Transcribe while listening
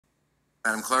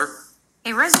Madam Clerk.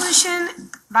 A resolution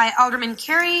by Alderman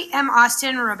Carrie M.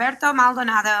 Austin, Roberto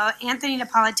Maldonado, Anthony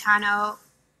Napolitano,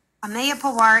 Amelia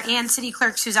Pawar, and City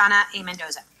Clerk Susana A.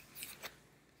 Mendoza.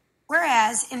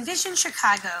 Whereas Envision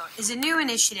Chicago is a new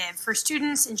initiative for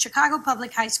students in Chicago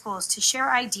public high schools to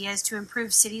share ideas to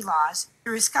improve city laws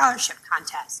through a scholarship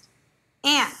contest.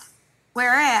 And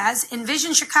whereas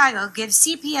Envision Chicago gives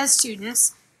CPS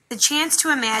students the chance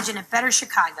to imagine a better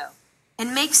Chicago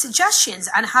and make suggestions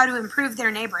on how to improve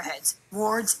their neighborhoods,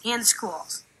 wards, and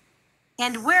schools.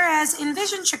 And whereas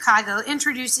Envision Chicago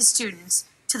introduces students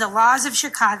to the laws of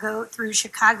Chicago through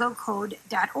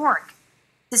chicagocode.org,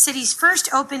 the city's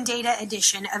first open data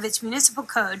edition of its municipal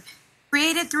code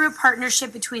created through a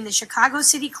partnership between the Chicago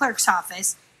City Clerk's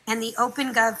Office and the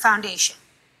OpenGov Foundation.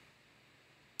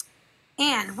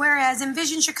 And whereas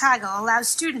Envision Chicago allows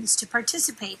students to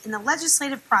participate in the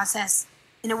legislative process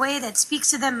in a way that speaks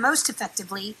to them most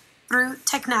effectively through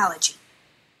technology.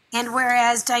 And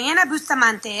whereas Diana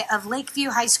Bustamante of Lakeview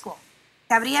High School,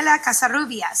 Gabriela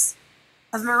Casarrubias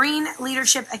of Marine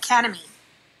Leadership Academy,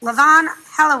 Lavon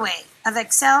Halloway of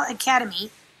Excel Academy,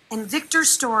 and Victor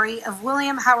Story of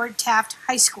William Howard Taft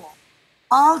High School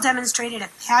all demonstrated a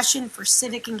passion for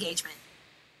civic engagement.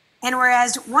 And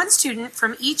whereas one student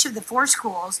from each of the 4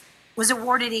 schools was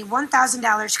awarded a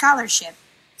 $1,000 scholarship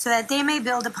so that they may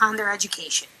build upon their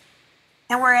education.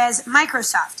 And whereas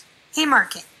Microsoft,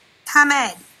 Haymarket,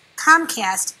 ComEd,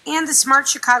 Comcast, and the Smart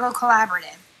Chicago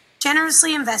Collaborative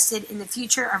generously invested in the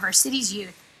future of our city's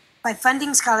youth by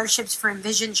funding scholarships for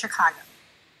Envision Chicago.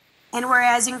 And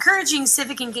whereas encouraging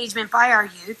civic engagement by our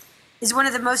youth is one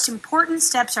of the most important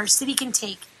steps our city can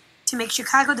take to make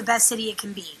Chicago the best city it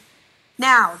can be.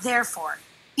 Now, therefore,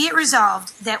 be it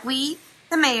resolved that we,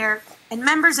 the mayor, and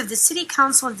members of the City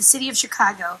Council of the City of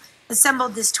Chicago,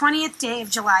 assembled this 20th day of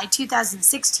July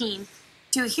 2016,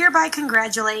 do hereby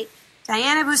congratulate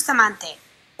Diana Bustamante,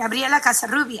 Gabriela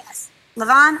Casarrubias,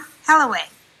 Lavon Halloway,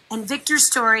 and Victor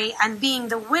Story on being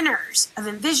the winners of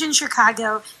Envision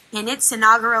Chicago in its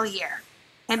inaugural year.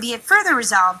 And be it further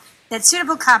resolved that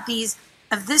suitable copies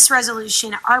of this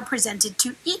resolution are presented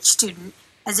to each student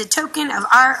as a token of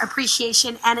our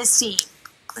appreciation and esteem.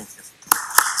 Thank you.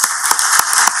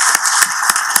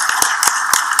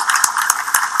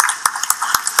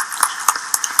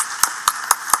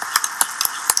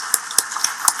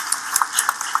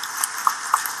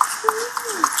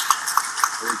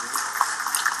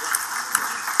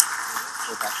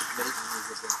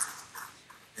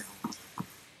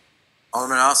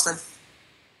 Alderman Austin.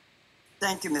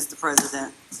 Thank you, Mr.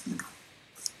 President.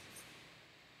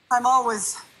 I'm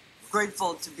always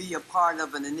grateful to be a part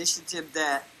of an initiative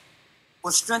that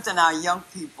will strengthen our young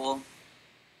people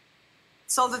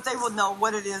so that they will know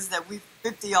what it is that we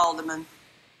 50 aldermen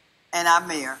and our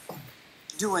mayor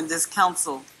do in this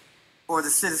council for the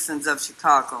citizens of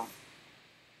Chicago.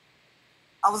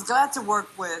 I was glad to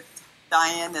work with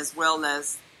Diane as well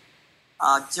as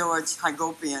George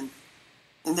Hygopian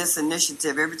in this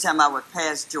initiative. Every time I would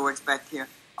pass George back here,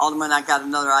 Alderman, I got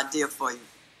another idea for you.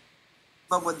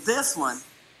 But with this one,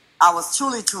 I was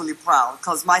truly, truly proud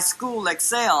because my school,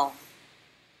 Excel,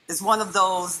 is one of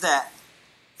those that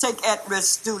take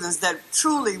at-risk students that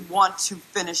truly want to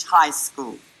finish high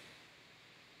school.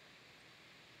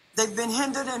 They've been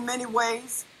hindered in many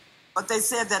ways, but they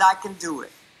said that I can do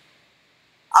it.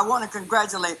 I want to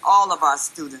congratulate all of our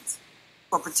students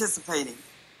for participating,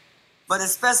 but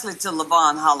especially to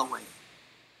Lavon Halloway.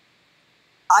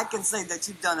 I can say that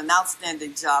you've done an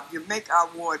outstanding job. You make our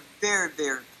ward very,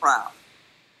 very proud.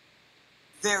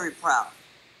 Very proud.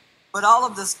 But all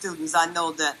of the students, I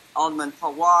know that Alderman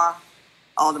Pawar,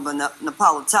 Alderman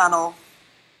Napolitano,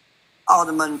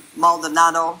 Alderman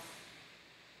Maldonado,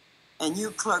 and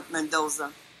you, Clerk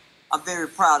Mendoza, are very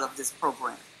proud of this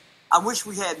program. I wish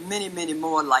we had many, many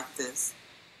more like this,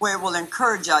 where it will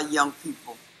encourage our young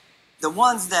people. The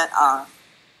ones that are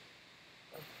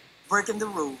breaking the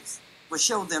rules will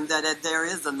show them that there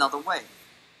is another way,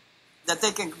 that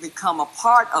they can become a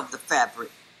part of the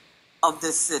fabric of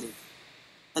this city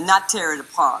and not tear it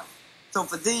apart. So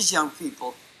for these young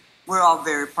people, we're all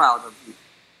very proud of you.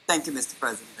 Thank you, Mr.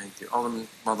 President. Thank you. Alderman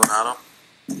Maldonado.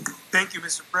 Thank you,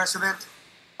 Mr. President.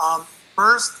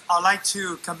 First, I'd like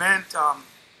to commend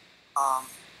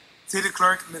City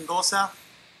Clerk Mendoza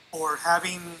for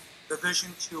having the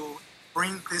vision to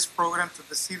bring this program to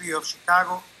the city of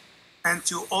Chicago, and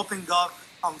to OpenGov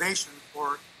Foundation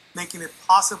for making it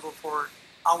possible for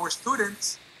our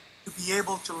students to be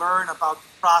able to learn about the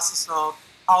process of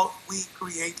how we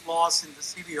create laws in the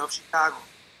city of Chicago.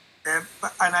 And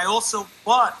I also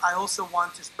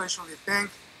want to especially thank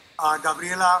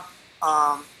Gabriela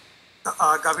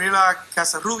Gabriela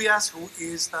Casarrubias, who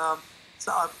is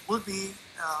will be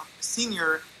a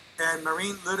senior at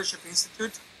Marine Leadership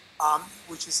Institute,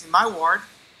 which is in my ward,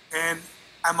 and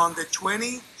I'm on the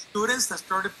 20 students that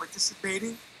started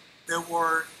participating. There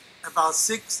were about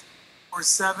 6 or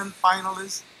 7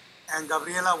 finalists, and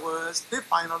Gabriela was the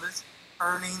finalist,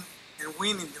 earning and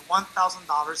winning the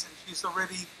 $1,000, and she's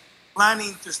already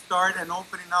planning to start and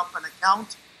opening up an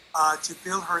account to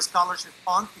build her scholarship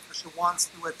fund because she wants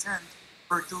to attend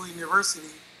Purdue University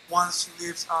once she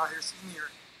leaves her senior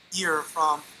year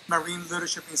from Marine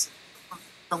Leadership Institute.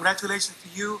 Congratulations to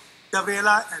you,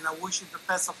 Gabriela, and I wish you the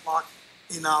best of luck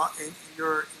in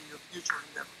your future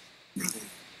endeavors. Thank you.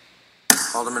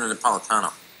 Alderman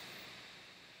Napolitano.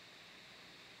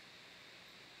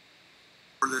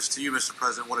 For this to you, Mr.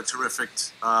 President, what a terrific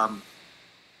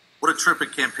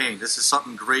campaign. This is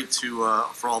something great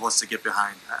for all of us to get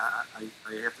behind.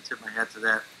 I have to tip my hat to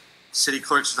that. City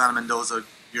Clerk Susana Mendoza,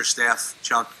 your staff,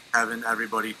 Chuck, Kevin,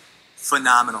 everybody,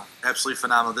 phenomenal, absolutely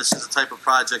phenomenal. This is the type of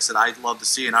projects that I'd love to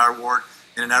see in our ward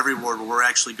and in every ward where we're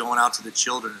actually going out to the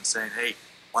children and saying, hey,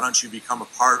 why don't you become a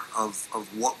part of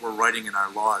what we're writing in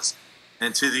our laws?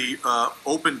 And to the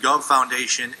OpenGov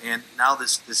Foundation and now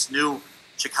this new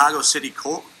Chicago City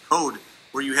Code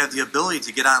where you have the ability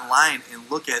to get online and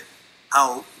look at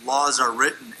how laws are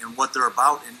written and what they're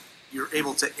about, and you're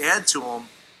able to add to them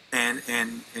and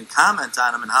comment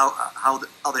on them and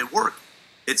how they work.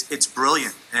 It's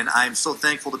brilliant, and I'm so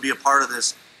thankful to be a part of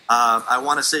this. I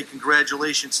want to say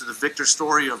congratulations to the Victor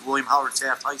Story of William Howard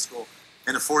Taft High School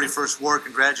in the 41st Ward.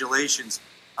 Congratulations.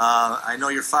 I know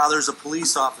your father's a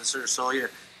police officer, so you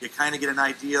kind of get an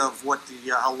idea of what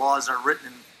how laws are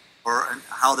written or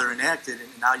how they're enacted, and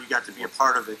now you got to be a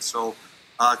part of it. So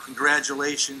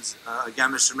congratulations.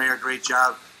 Again, Mr. Mayor, great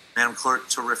job. Madam Clerk,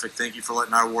 terrific. Thank you for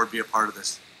letting our ward be a part of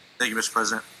this. Thank you, Mr.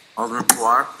 President. Alderman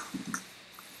Puar.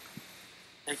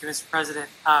 Thank you, Mr. President.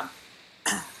 I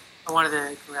wanted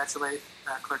to congratulate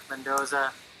Clerk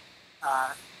Mendoza,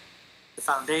 the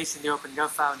foundation, the OpenGov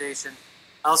Foundation.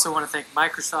 I also want to thank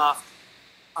Microsoft,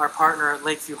 our partner at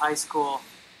Lakeview High School,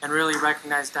 and really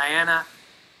recognize Diana,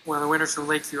 one of the winners from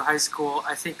Lakeview High School.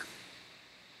 I think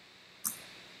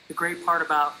the great part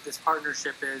about this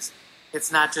partnership is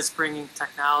it's not just bringing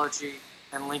technology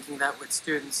and linking that with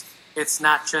students. It's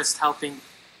not just helping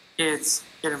kids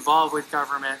get involved with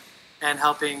government and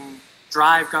helping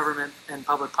drive government and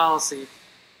public policy.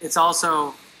 It's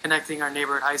also connecting our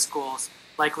neighborhood high schools,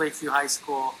 like Lakeview High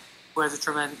School, who has a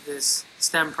tremendous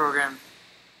STEM program,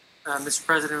 Mr.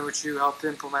 President, which you helped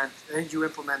implement. I think you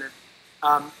implemented.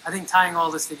 I think tying all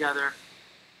this together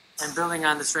and building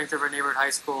on the strength of our neighborhood high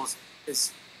schools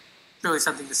is really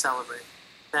something to celebrate.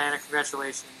 Diana,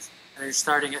 congratulations. And you're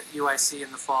starting at UIC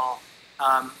in the fall.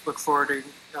 Look forward to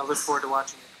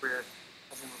watching your career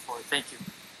as we move forward. Thank you.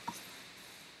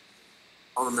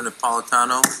 Alderman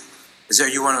Napolitano. Is there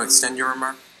you want to extend your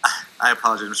remark? I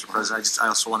apologize, Mr. President. I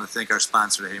also want to thank our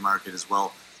sponsor, the Haymarket, as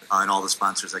well, and all the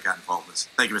sponsors that got involved in this.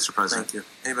 Thank you, Mr. President. Thank you.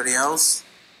 Anybody else?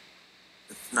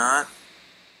 If not,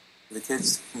 for the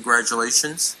kids,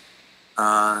 congratulations.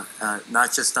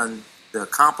 Not just on the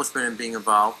accomplishment and being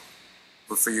involved,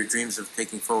 but for your dreams of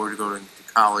taking forward to go to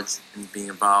college and being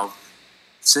involved.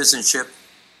 Citizenship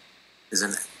is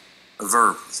a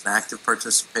verb. It's an active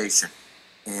participation.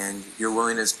 And your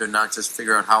willingness to not just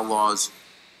figure out how laws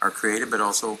are created, but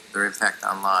also their impact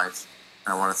on lives.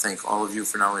 And I want to thank all of you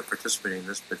for not only participating in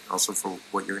this, but also for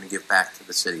what you're going to give back to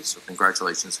the city. So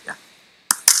congratulations again.